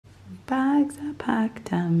Bags are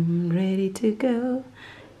packed, I'm ready to go.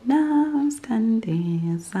 Now I'm standing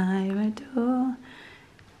inside my door.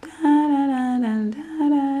 Da, da, da, da, da,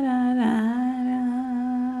 da, da, da.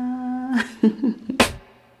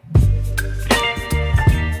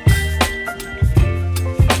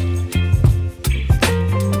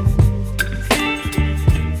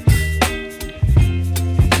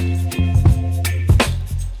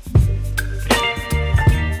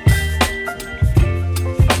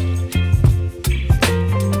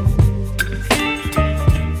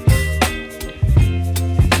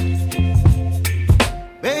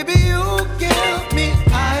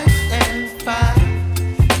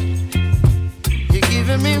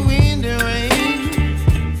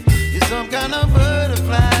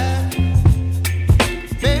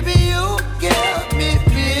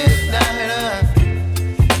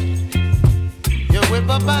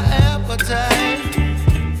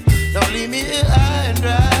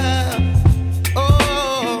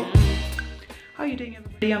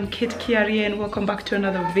 I'm Kitt, Kiarie, and welcome back to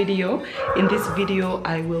another video. In this video,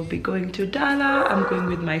 I will be going to Dala. I'm going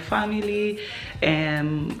with my family,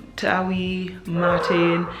 Tawi,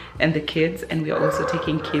 Martin, and the kids, and we are also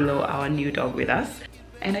taking Kilo, our new dog, with us.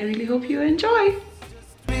 And I really hope you enjoy.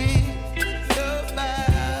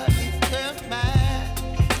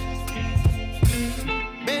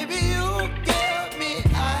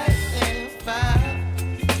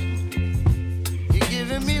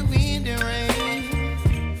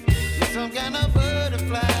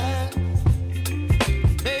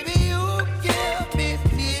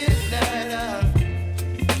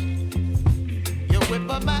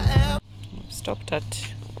 Stopped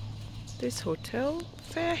at this hotel,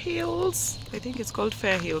 Fair Hills. I think it's called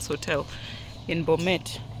Fair Hills Hotel in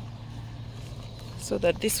Bomet, so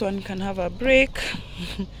that this one can have a break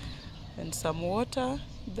and some water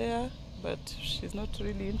there, but she's not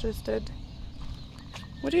really interested.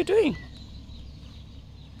 What are you doing?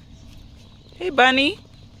 Hey bunny.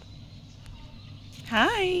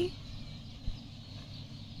 Hi.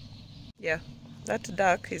 Yeah, that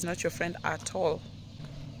duck is not your friend at all.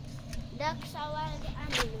 Ducks are wild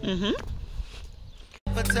animals.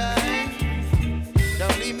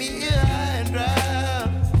 Don't leave me here high and dry.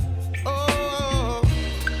 Oh,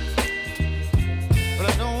 but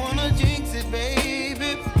I don't wanna jinx it,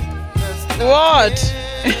 baby. What?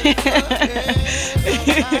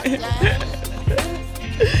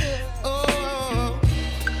 Oh,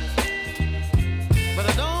 but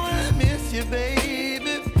I don't wanna miss you,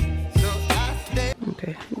 baby. So I stay.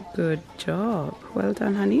 Okay, good job. Well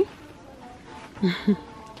done, honey.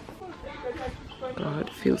 God,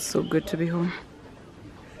 it feels so good to be home.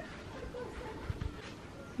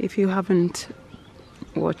 If you haven't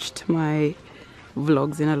watched my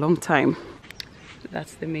vlogs in a long time,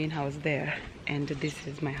 that's the main house there, and this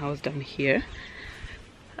is my house down here.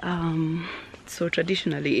 So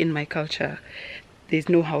traditionally in my culture, there's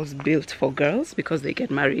no house built for girls because they get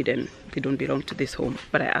married and they don't belong to this home.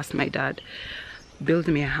 But I asked my dad, build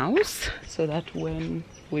me a house so that when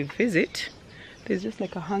we visit, there's just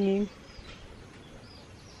like a hanging.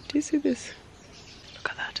 Do you see this? Look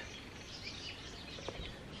at that.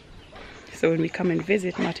 So when we come and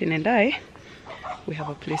visit, Martin and I, we have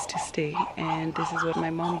a place to stay, and this is what my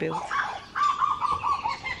mom built.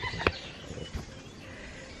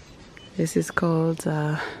 This is called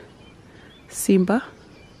Simba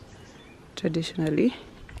traditionally,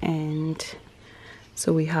 and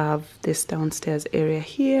so we have this downstairs area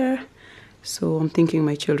here. So I'm thinking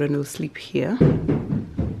my children will sleep here.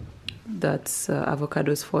 That's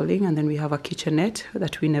avocados falling, and then we have a kitchenette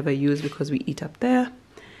that we never use because we eat up there,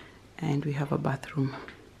 and we have a bathroom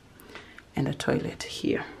and a toilet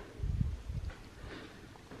here,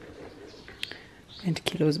 and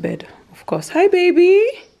Kilo's bed, of course. Hi baby.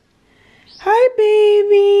 Hi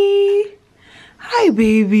baby. Hi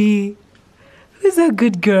baby. Who's a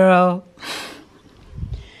good girl?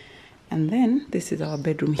 And then this is our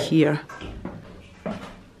bedroom here.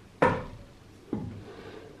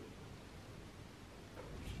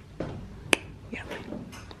 Yeah.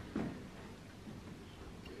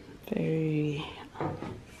 Very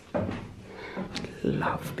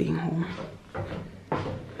love being home.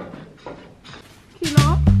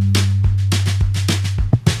 Hello?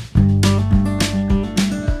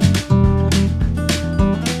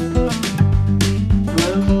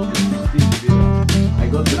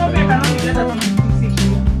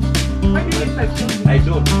 I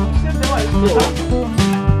don't.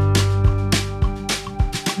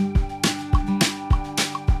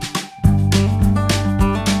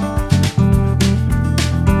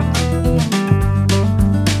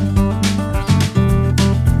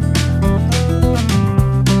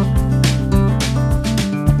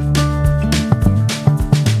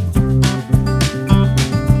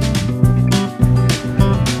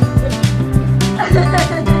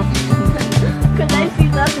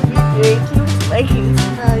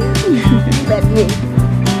 than me.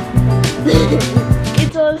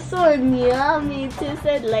 It's also yummy. It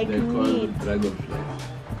tasted like meat. Dragonflies.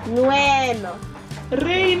 Bueno.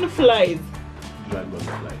 Rain flies.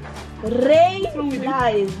 Dragonflies. Rain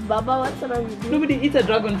flies. Baba, what's wrong with you? Nobody eats a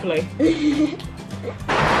dragonfly. Where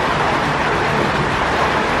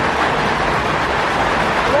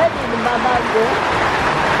did Baba go?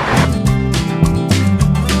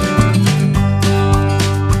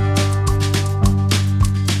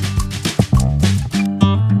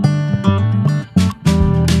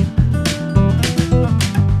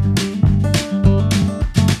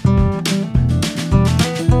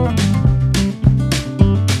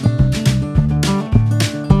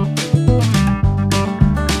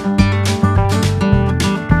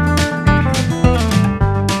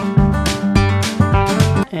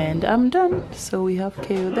 And I'm done. So we have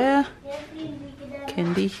Keo there,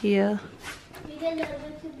 Candy here,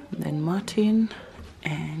 then Martin,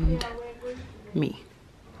 and me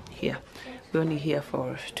here. We're only here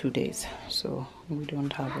for 2 days, so we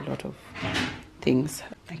don't have a lot of things.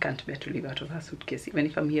 I can't bear to leave out of her suitcase. Even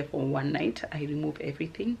if I'm here for one night, I remove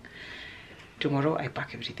everything. Tomorrow I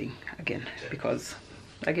pack everything again, because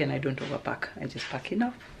again I don't overpack. I just pack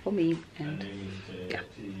enough for me, and yeah,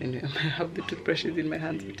 and I have the toothbrushes in my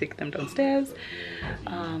hands. We take them downstairs,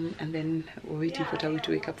 and then we're waiting for Tawi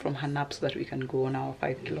to wake up from her nap so that we can go on our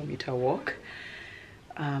 5-kilometer walk,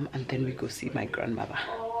 and then we go see my grandmother.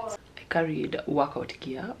 I carried workout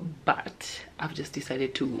gear, but I've just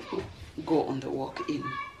decided to go on the walk in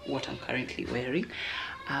what I'm currently wearing.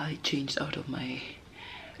 I changed out of my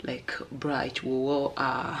bra. I wore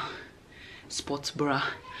sports bra,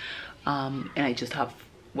 and I just have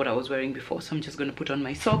what I was wearing before, so I'm just going to put on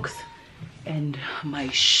my socks and my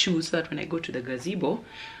shoes so that when I go to the gazebo,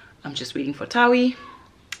 I'm just waiting for Tawi,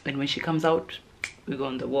 and when she comes out we go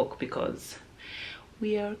on the walk, because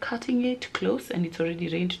we are cutting it close and it's already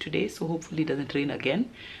rained today, so hopefully it doesn't rain again.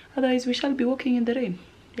 Otherwise we shall be walking in the rain.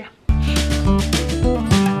 Yeah.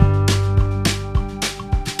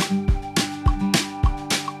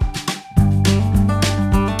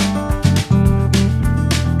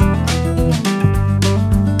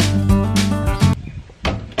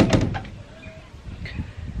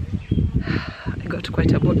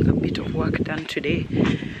 Quite a bit of work done today.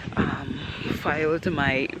 Filed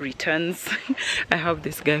my returns. I have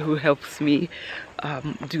this guy who helps me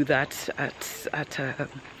do that at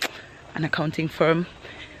an accounting firm,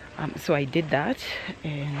 so I did that,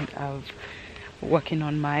 and I'm working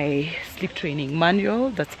on my sleep training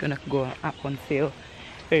manual that's gonna go up on sale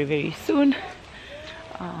very soon,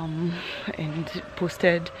 and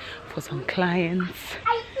posted for some clients.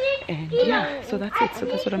 And yeah, so that's it. So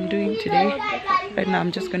that's what I'm doing today. Right now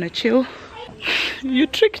I'm just gonna chill. You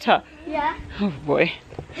tricked her. Yeah. Oh boy.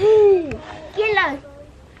 Killer.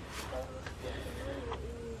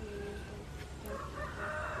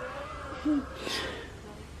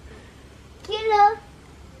 Killer.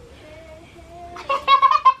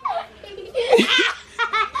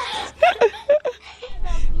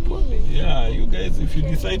 Yeah, you guys, if you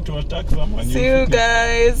decide to attack someone, See you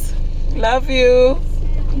guys. Love you.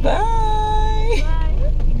 Bye.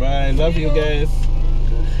 Bye. Love you guys.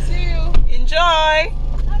 See you. Enjoy.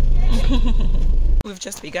 We've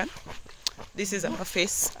just begun. This is our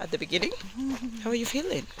face at the beginning. How are you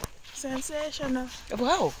feeling? Sensational.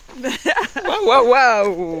 Wow.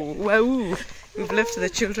 Wow. We've left the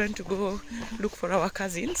children to go look for our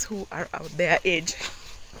cousins who are out their age.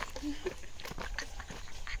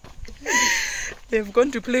 They've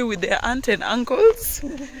gone to play with their aunt and uncles.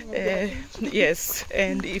 Yes,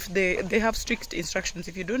 and if they have strict instructions.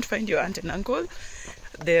 If you don't find your aunt and uncle,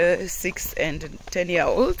 they're 6 and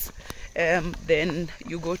 10-year-olds, then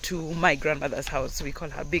you go to my grandmother's house. We call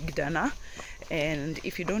her Big Dana. And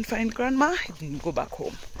if you don't find grandma, then you go back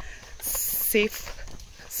home. Safe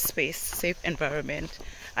space, safe environment.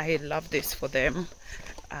 I love this for them.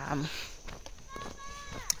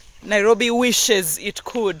 Nairobi wishes it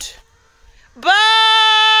could.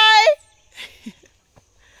 Bye.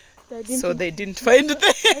 So they didn't find them.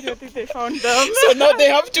 I don't think they found them. So now they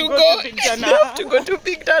have to go. to Big Dana. They have to go to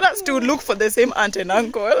Big Dana's to look for the same aunt and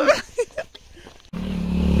uncle.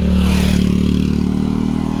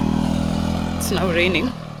 It's now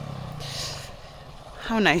raining.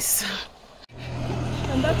 How nice.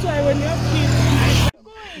 And that's why when you have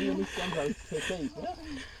kids,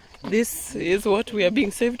 This is what we are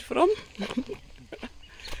being saved from.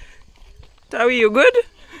 Tawi, you good?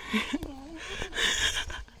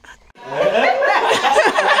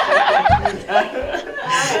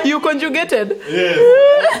 You conjugated? Yes.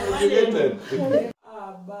 Conjugated.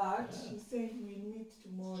 But she said we'll meet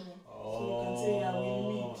tomorrow. So you can say, yeah,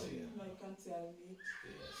 we'll meet. No, you can't say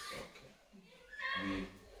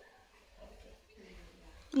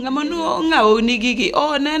Ngamanu ngao ni gigi.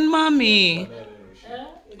 Oh, nen mommy.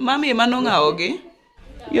 Mommy manu ngao gi.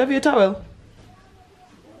 You have your towel?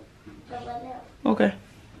 Okay.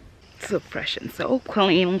 So fresh and so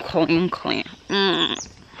clean.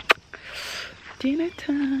 Dinner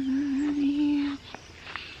time.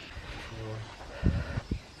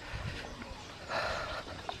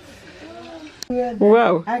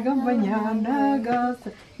 Wow.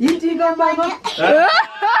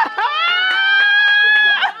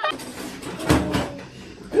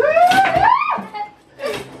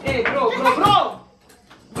 Hey, bro.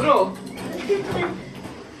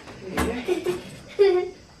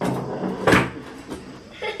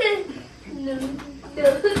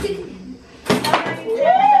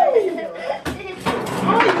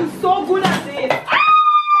 Oh, you're so good at this.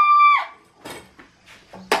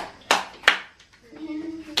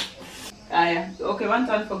 Yeah. Okay, one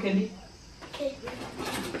turn for Candy. Okay.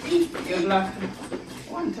 Good luck.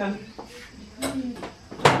 One turn.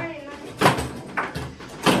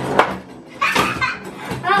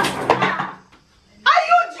 Are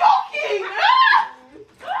you joking?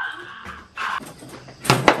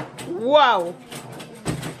 Wow.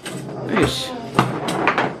 Ish.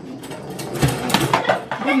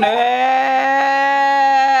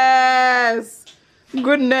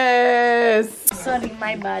 Goodness. Sorry,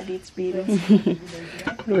 my bad. It's been.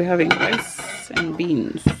 We're having rice and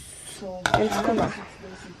beans.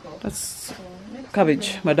 That's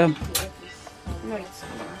cabbage, madam. No, it's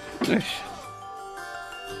Ish.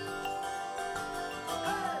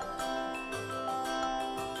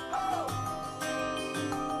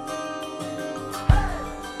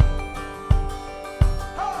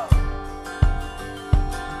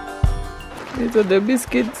 These are the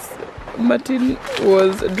biscuits Martin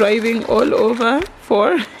was driving all over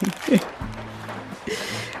for.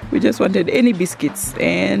 We just wanted any biscuits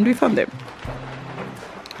and we found them.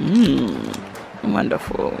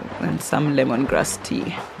 Wonderful. And some lemongrass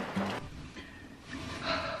tea.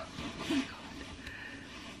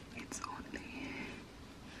 It's only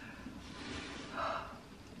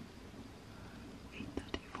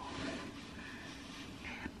 8:34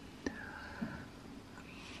 and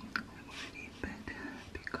I'm already in bed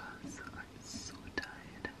because I'm so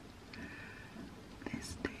tired. This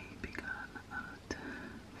day began at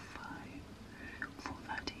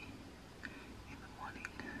 4:30 in the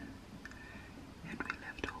morning and we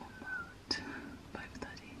left home at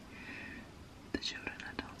 5:30. The children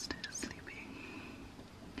are downstairs sleeping.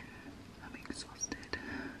 I'm exhausted.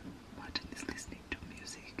 Martin is listening to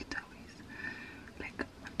music. Tawi's like,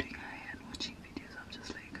 I'm doing hair and watching videos. I'm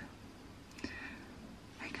just like,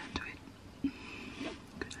 I can't do it.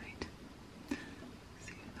 Good night.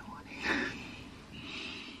 See you in the morning.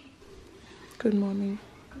 Good morning.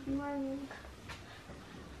 Good morning.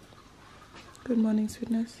 Good morning,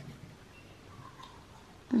 sweetness.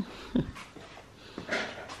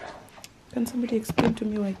 Can somebody explain to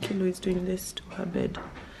me why Kilo is doing this to her bed?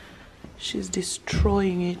 She's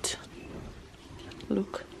destroying it.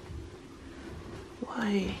 Look.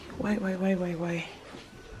 Why? Why?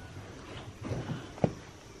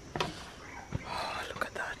 Oh, look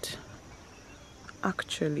at that.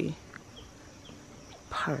 Actually,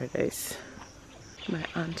 paradise. My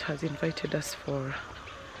aunt has invited us for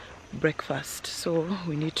breakfast, so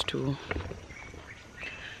we need to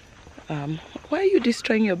why are you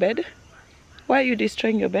destroying your bed? Why are you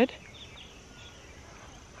destroying your bed?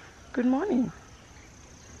 Good morning.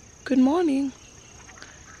 Good morning.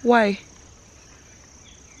 Why?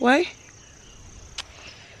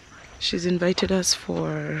 She's invited us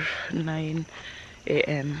for 9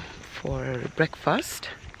 a.m. for breakfast.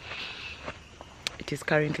 It is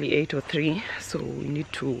currently 8:03, so we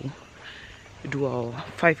need to do our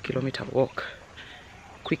 5-kilometer walk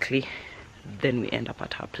quickly, then we end up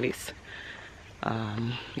at her place.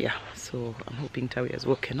 Yeah, so I'm hoping Tawi has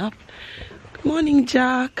woken up. Good morning,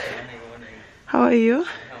 Jack. How are you?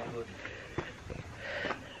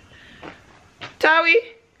 Tawi,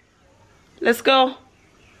 let's go.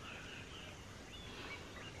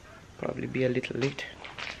 Probably be a little late,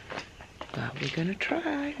 but we're gonna try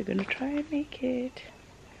and make it.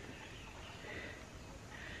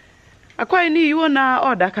 Akwai you wanna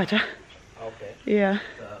order, Kata? Okay. Yeah.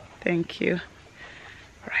 Thank you.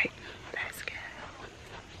 Right, let's go.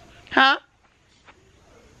 Huh?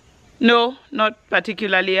 No, not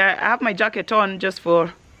particularly. I have my jacket on just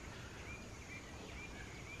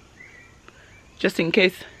in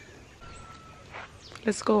case.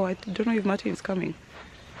 Let's go. I don't know if Martin is coming.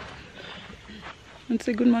 And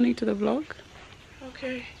say good morning to the vlog.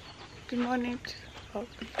 Okay. Good morning to the vlog.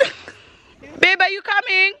 you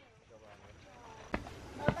coming?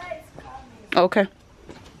 Okay.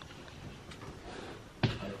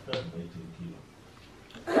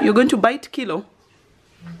 You're going to bite Kilo?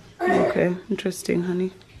 Okay, interesting,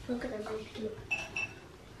 honey.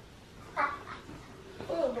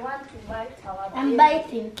 I'm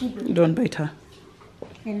biting Kilo. Don't bite her.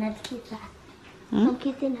 And not kiss her. I'm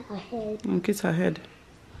kissing her head. And kiss her head.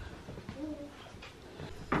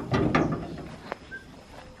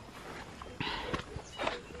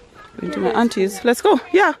 Going to my auntie's. Let's go.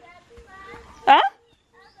 Yeah. Huh?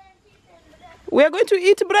 We are going to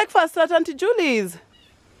eat breakfast at Auntie Julie's.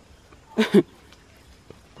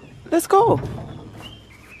 Let's go.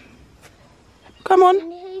 Come on.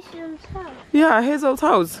 In Hazel's house. Yeah, Hazel's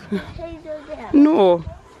house. Hazel there. No.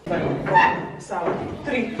 3.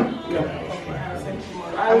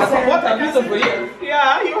 What a beautiful year.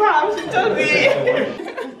 Yeah, you have. She told me.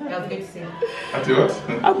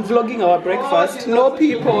 I'm vlogging our breakfast. No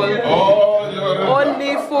people.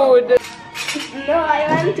 Only food. No,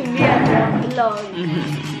 I want to be at the vlog.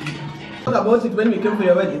 What about it when we came for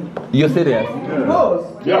your wedding? You're serious?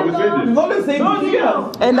 Yeah, we said it. We've always said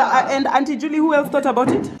it. And Auntie Julie, who else thought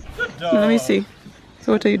about it? Let me see.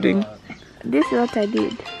 So what are you doing? This is what I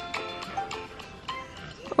did.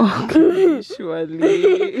 Okay,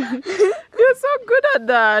 surely. You're so good at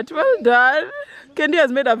that. Well done. Candy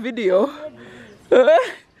has made a video.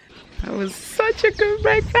 That was such a good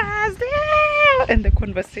breakfast. Yeah. And the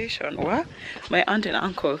conversation. What? My aunt and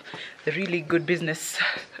uncle, they're really good business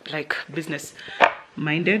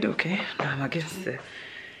minded. Okay, now I'm against the,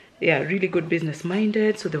 yeah, really good business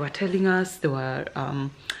minded. So they were telling us, they were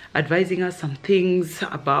advising us some things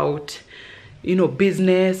about, you know,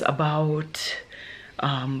 business, about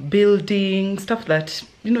building, stuff that,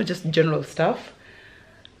 you know, just general stuff.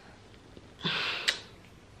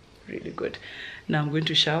 Really good. Now I'm going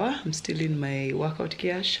to shower. I'm still in my workout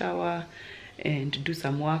gear. Shower and do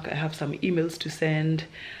some work. I have some emails to send.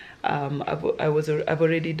 I've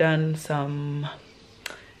already done some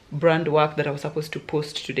brand work that I was supposed to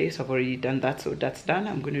post today, so I've already done that, so that's done.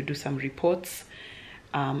 I'm going to do some reports,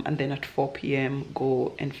 and then at 4 p.m.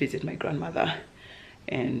 go and visit my grandmother,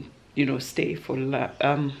 and, you know, stay for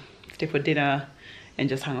dinner and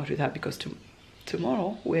just hang out with her, because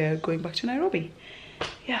tomorrow we're going back to Nairobi.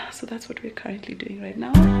 Yeah, so that's what we're currently doing right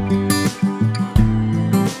now.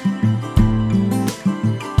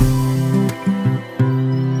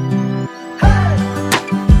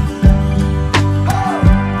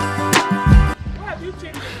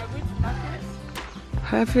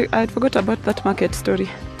 I forgot about that market story.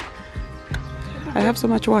 I have so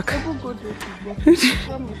much work. There's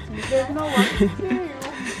no one.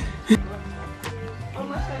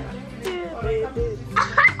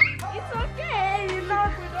 It's okay, you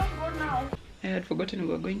know, we don't go now. I had forgotten we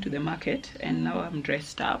were going to the market, and now I'm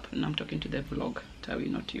dressed up and I'm talking to the vlog, Tawi,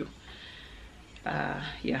 not you.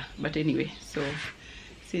 Yeah, but anyway, so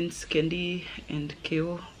since Candy and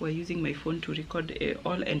Keo were using my phone to record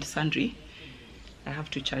all and sundry, I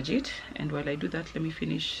have to charge it, and while I do that, let me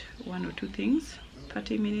finish 1 or 2 things,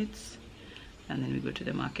 30 minutes, and then we go to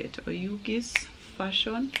the market. Oyugi's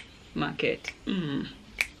fashion market. Are we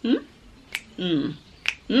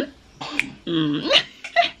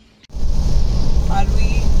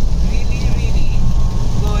really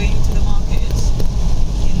going to the market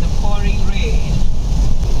in the pouring rain?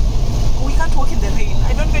 We can't walk in the rain.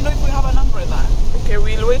 I don't even know if we have an umbrella. Okay,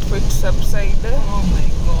 we'll wait for it to subside. Oh my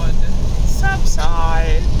god.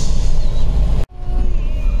 Subside.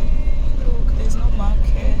 Look, there's no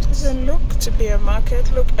market. Doesn't look to be a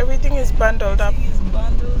market. Look, everything is bundled up. It's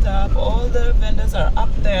bundled up. All the vendors are up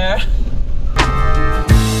there.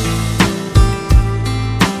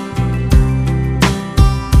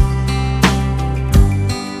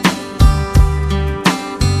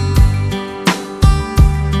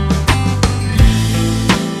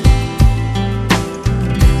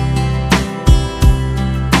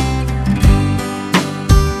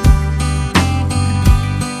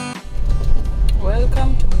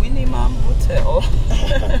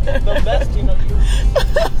 The best in of you.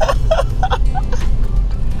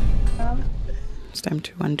 It's time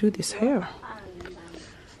to undo this hair.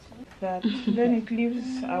 That then it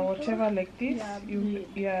leaves whatever like this. You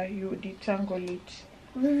detangle it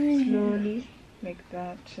slowly like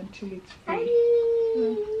that until it's free.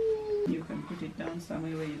 You can put it down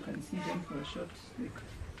somewhere where you can see them for a short, like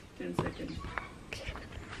 10 seconds.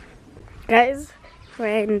 Guys,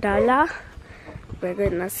 we're in Dala. We're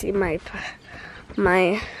gonna see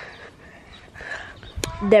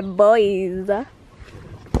the boys. No,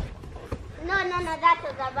 that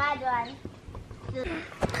was a bad one.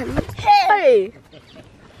 Hey!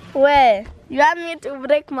 Where? You want me to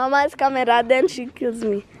break Mama's camera, then she kills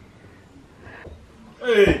me.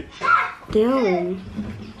 Hey! Damn.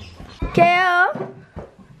 Kale,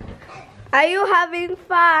 are you having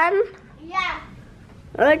fun? Yeah.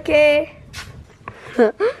 Okay.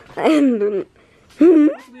 And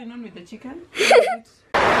What's going on with the chicken?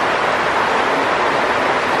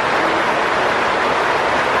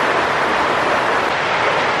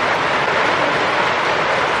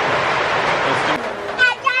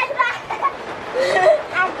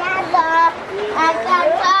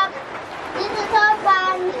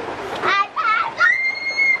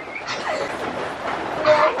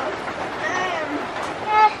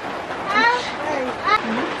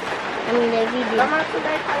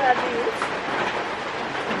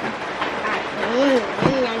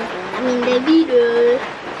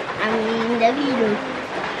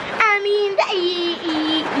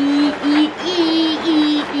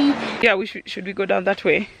 Yeah, should we go down that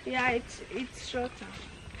way? yeah, it's shorter.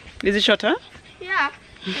 Is it shorter? Yeah,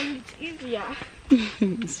 and it's easier.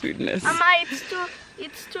 Sweetness. Mama,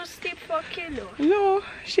 it's too steep for Kilo. No,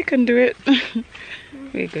 she can do it.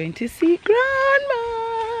 We're going to see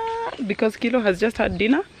Grandma because Kilo has just had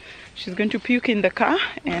dinner. She's going to puke in the car,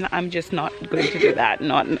 and I'm just not going to do that.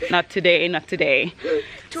 Not today, not today.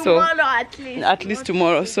 Tomorrow, at least. At least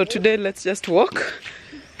tomorrow. So today, let's just walk.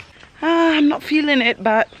 I'm not feeling it,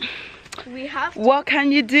 but we have to. What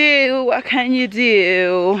can you do? What can you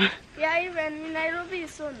do? Yeah, even in Nairobi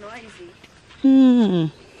is so noisy.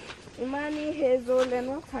 Imani, Hazel, and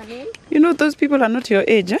what's her name? You know, those people are not your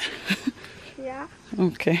age, eh? Yeah.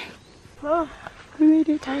 Okay. Oh, We made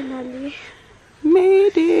it. finally.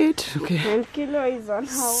 Made it. Okay. And Kilo is on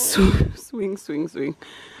how? Swing, swing, swing.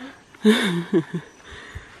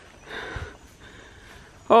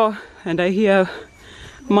 Oh, and I hear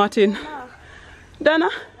Martin. Dana?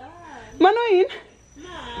 Manoin?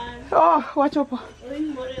 Oh, watch up.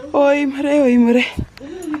 Oi, mre.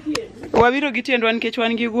 Wabiro gi tiendwa nikech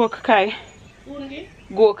wan gi guok kae.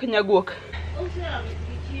 Guok, nyaguok.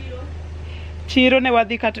 Chiro ne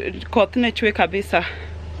wadhi koth ne chwe kabisa.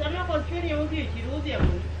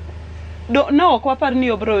 Ne ok wapar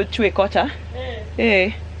ni obro chwe kocha.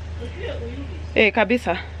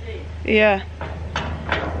 Kabisa. Yeah.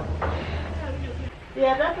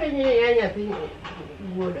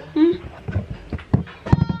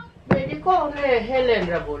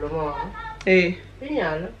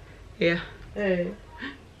 Yeah.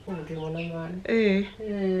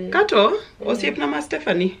 Kato, osiepna ma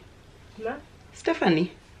Stephanie.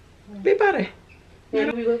 Stephanie. Bibare.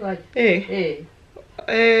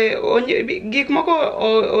 Gik moko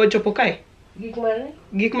ochopo kae.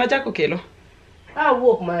 Gik ma Jack okelo.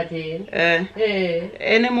 Wuok matin.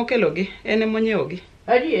 Ene mokelo gi, ene monyiewo gi.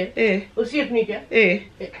 Adie? Osiepni ka?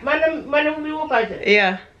 Mana umiwo kacha?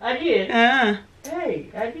 Yeah. Adie? Hey,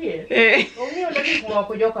 adie? Ong'iyo na gik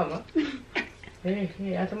moko joka ma?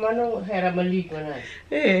 Ata mano hera malich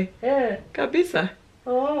manade. Kabisa.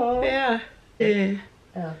 Yeah.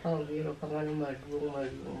 Erokamano maduong'.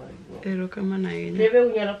 Erokamano ahinya. Debe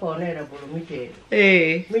unyalo kone rabolo mitedo.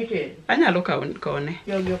 Mitedo. Anyalo kone.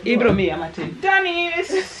 Ibro miya matin. Dennis!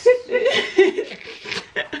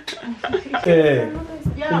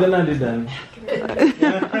 Then I did that.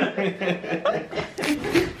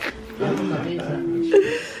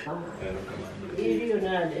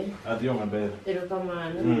 Adiós, my bad.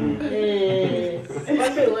 Erokamano.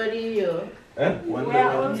 What are you?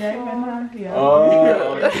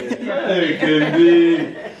 Oh, can be.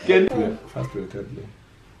 First we'll tell you.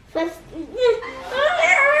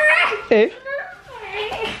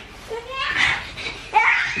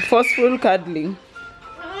 Forceful cuddling.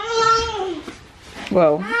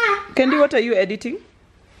 Wow. Candy, what are you editing?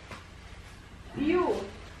 You.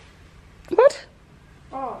 What?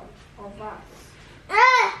 All of us.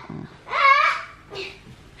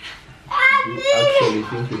 Actually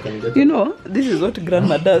think you can get. You know, this is what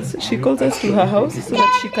Grandma does. She calls us to her house so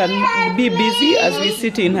that she can be busy as we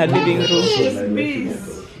sit in her living room.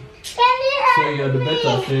 So you're the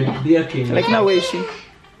better. Say, dear King. Like now, where is she?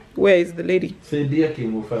 Where is the lady? Say, dear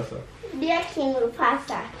King Mufasa. Dear King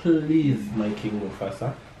Mufasa. Please, my King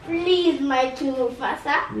Mufasa. Please, my King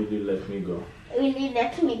Mufasa. Will you let me go? Will you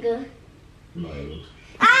let me go? No, I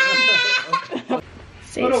won't.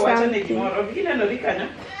 Say something.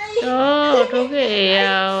 Oh, okay.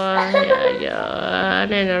 Yeah.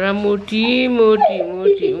 Nena muti.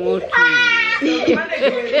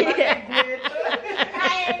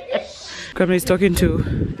 Grandma is talking to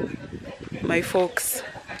my folks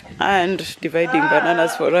and dividing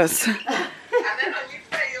bananas for us.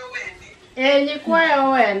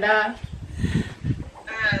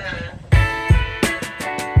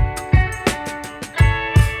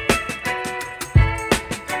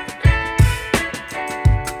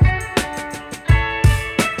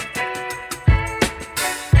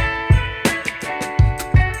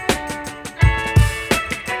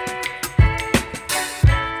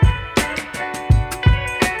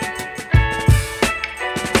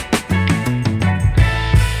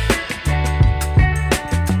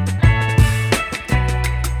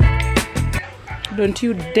 Don't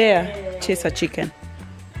you dare chase a chicken.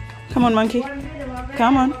 Come on, monkey.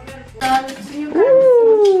 Come on.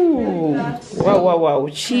 Ooh. Wow, wow, wow.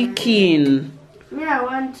 Chicken. Yeah, I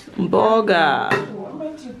want to. Mboga.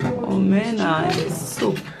 Omena and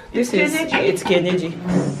soup. This is, it's kienyeji.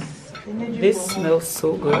 This smells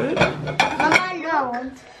so good. Mama,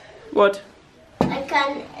 no. What? I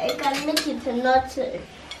can make it not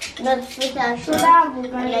fit and so I can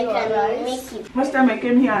make it. First time I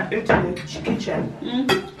came here and ate in the kitchen.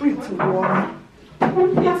 It's warm.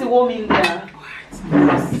 It's warm in there. It's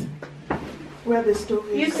nice. Where the stove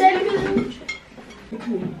is. You said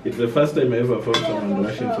It's the first time I ever found someone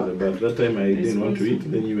rushing for the bath. That time I didn't want to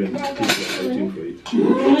eat, then you and kids were fighting for it.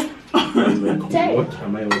 I was like, what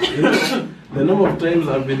am I watching? The number of times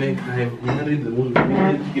I've been like, I've married the most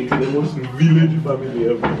village into the most village family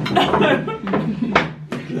ever.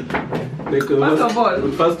 Like,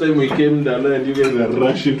 the first time we came Dala and you guys are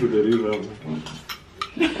rushing to the river.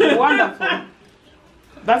 Wonderful.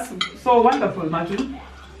 That's so wonderful, Martin.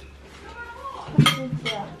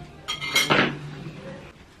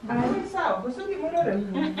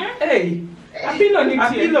 Hey,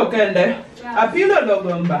 apilo kende. Apilo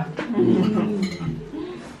logomba.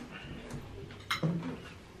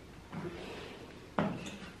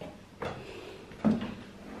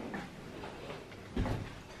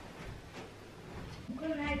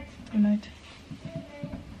 Good night.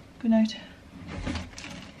 Good night.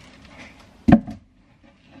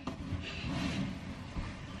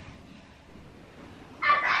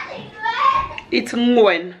 It's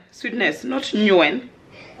ngwen, sweetness, not nyuen.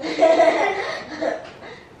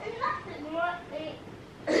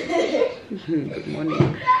 Good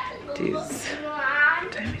morning. It is,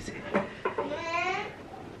 what time is it?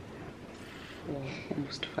 4,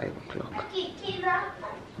 almost 5 o'clock.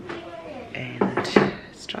 And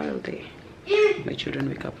it's trial day. My children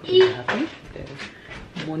wake up really happy.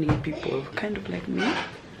 They're morning people, kind of like me.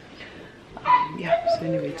 Yeah, so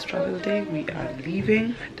anyway, it's travel day. We are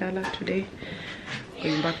leaving Dala today,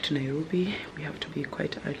 going back to Nairobi. We have to be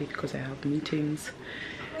quite early because I have meetings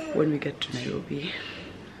when we get to Nairobi.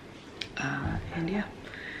 And yeah,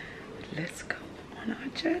 let's go on our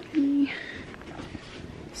journey.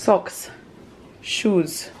 Socks,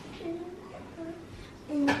 shoes,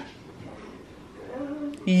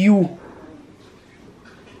 you.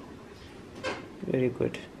 Very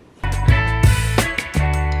good.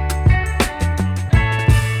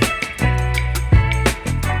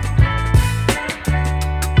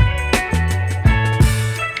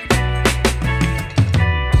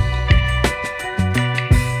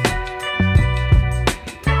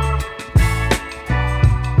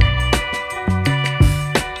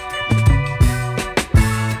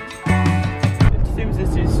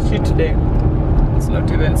 It's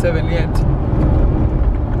not even 7 yet.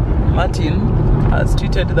 Martin has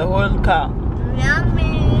treated the whole car.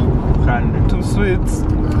 Yummy. And 2 sweets.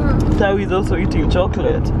 Tao is also eating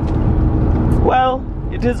chocolate. Well,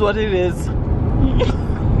 it is what it is.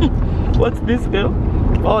 What's this, girl?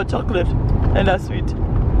 Oh, chocolate and a sweet.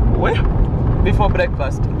 Where? Before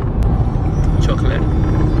breakfast. Chocolate.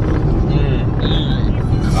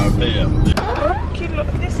 Kilo,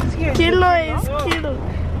 this is here. Kilo is kilo.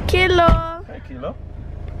 Kilo. Hi, Kilo.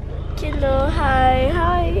 Kilo, hi.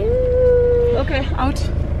 Okay, out.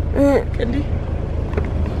 Candy.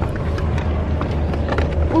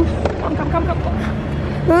 Come.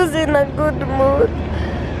 Who's in a good mood?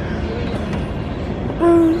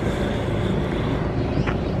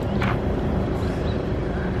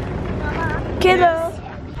 Kilo.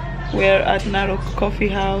 We're at Narok Coffee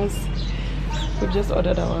House. We've just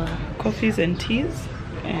ordered our coffees and teas,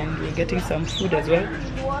 and we're getting some food as well.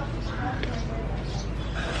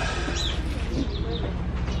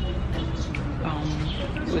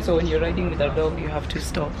 So when you're riding with a dog, you have to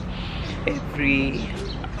stop every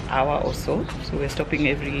hour or so. So we're stopping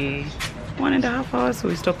every 1.5 hours. So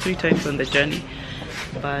we stop 3 times on the journey.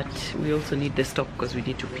 But we also need the stop because we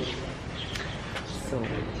need to pee. So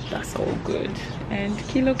that's all good. And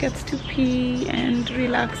Kilo gets to pee and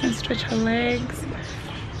relax and stretch her legs.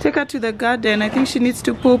 Take her to the garden. I think she needs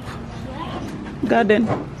to poop. Garden.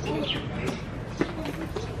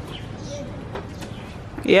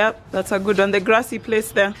 Yep, that's a good one. The grassy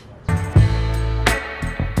place there.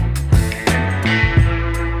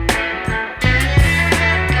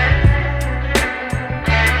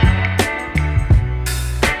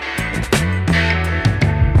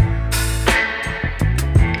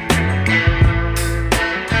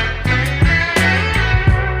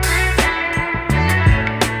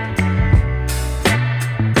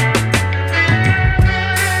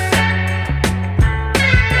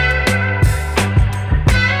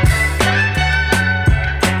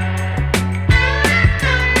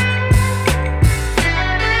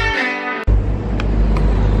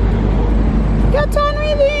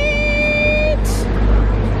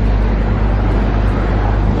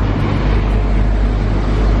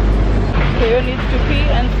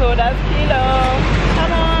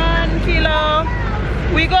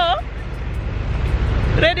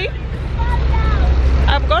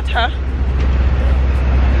 I've got her.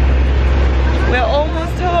 We're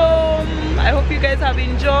almost home. I hope you guys have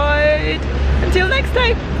enjoyed. Until next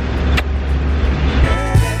time.